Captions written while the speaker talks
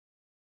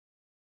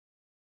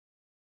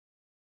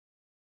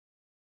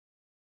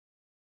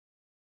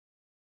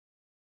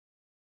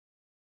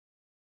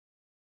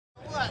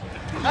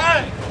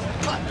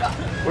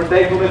We're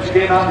thankful that you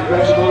came out to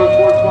Gresham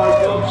Motorsports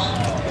Park, folks.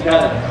 We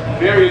got a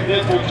very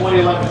eventful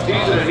 2011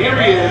 season, and here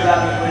he is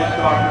out in the race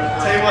car.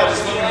 Tell you what, it's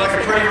looking like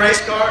a pretty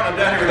race car, and I'm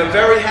down here with a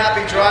very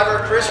happy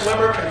driver, Chris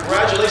Wimmer.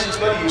 Congratulations,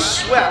 buddy. You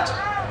swept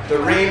the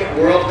Rheem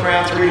World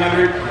Crown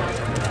 300.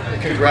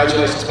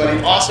 Congratulations,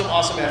 buddy. Awesome,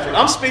 awesome effort.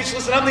 I'm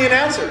speechless, and I'm the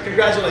announcer.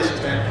 Congratulations,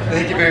 man.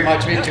 Thank you very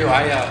much. Me too.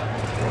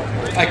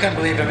 I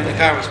couldn't believe it. I mean, the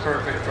car was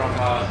perfect from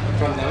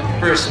the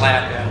first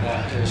lap,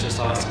 and it was just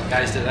awesome. The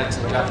guys did an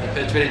excellent job in the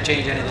pits. We didn't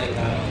change anything.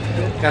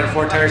 Got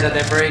 4 tires at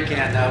that break,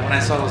 and when I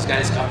saw those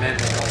guys come in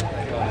with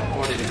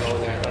 40 to go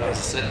there, I was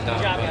sitting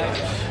down.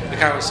 But the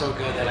car was so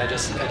good that I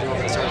drove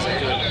as hard as I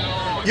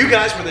could. You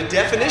guys were the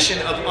definition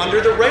of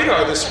under the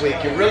radar this week.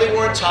 You really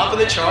weren't top of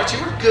the charts.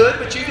 You were good,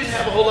 but you didn't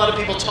have a whole lot of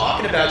people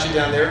talking about you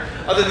down there,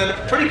 other than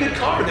a pretty good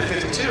car in the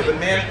 52. But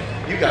man,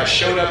 you guys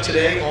showed up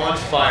today on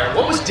fire.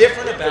 What was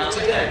different about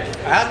today?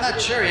 I'm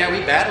not sure. Yeah, we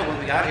battled when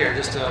we got here.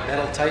 Just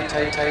battled tight.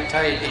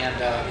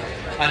 And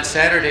on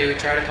Saturday we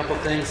tried a couple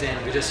things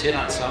and we just hit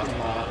on something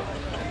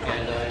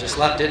and just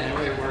left it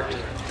and it worked.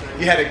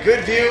 You had a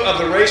good view of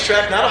the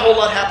racetrack. Not a whole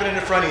lot happening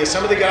in front of you.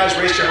 Some of the guys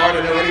raced you hard.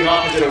 I know Eddie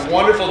Hoffman did a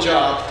wonderful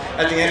job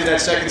at the end of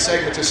that second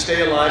segment to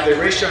stay alive. They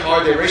raced you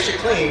hard. They raced you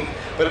clean.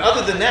 But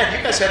other than that,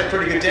 you guys had a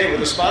pretty good day. Were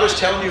the spotters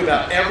telling you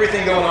about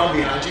everything going on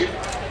behind you?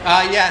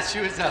 Yeah, she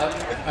was.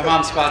 My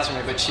mom spots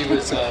me, but she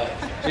was.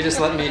 She just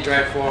let me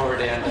drive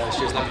forward, and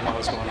she was letting me know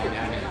what's going on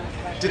behind me.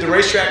 Did the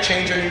racetrack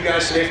change on you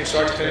guys today from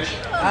start to finish?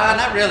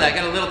 Not really. I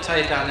got a little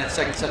tight on that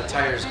second set of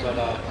tires, but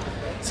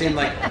it seemed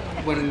like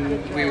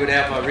when we would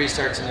have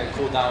restarts and then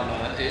cool down,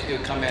 it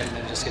would come in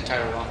and just get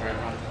tired of a longer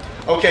run.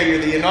 Okay, you're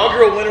the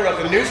inaugural winner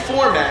of the new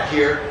format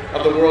here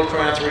of the World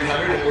Crown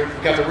 300, and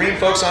we've got the Rheem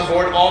folks on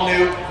board, all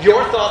new.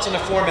 Your thoughts on the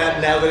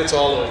format now that it's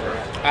all over?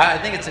 I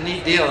think it's a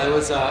neat deal. It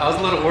was. I was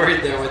a little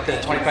worried there with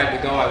the 25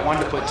 to go. I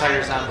wanted to put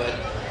tires on, but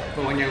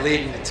when you're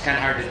leading, it's kind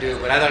of hard to do.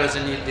 But I thought it was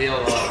a neat deal.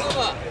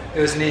 It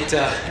was neat to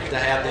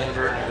have the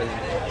invert and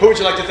everything. Who would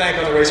you like to thank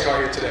on the race car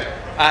here today?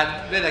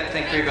 I'd like to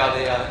thank Greenbelt.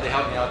 They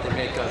helped me out. They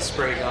make a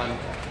spray gun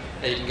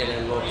that you can get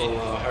in a local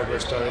hardware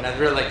store. And I'd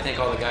really like to thank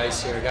all the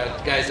guys here. I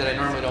got guys that I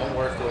normally don't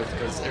work with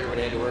because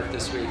everybody had to work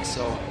this week.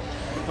 So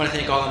I want to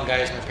thank all them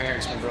guys, my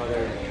parents, my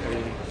brother,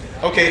 everything.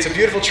 Okay, it's a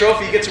beautiful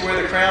trophy. You get to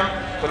wear the crown,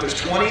 but there's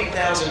 $20,000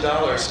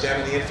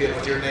 down in the infield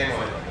with your name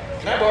on it.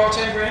 Can I borrow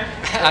 10 grand?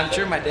 I'm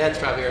sure my dad's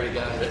probably already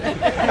got it.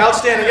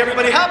 Outstanding,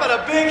 everybody. How about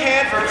a big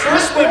hand for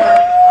Chris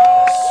Wimmer?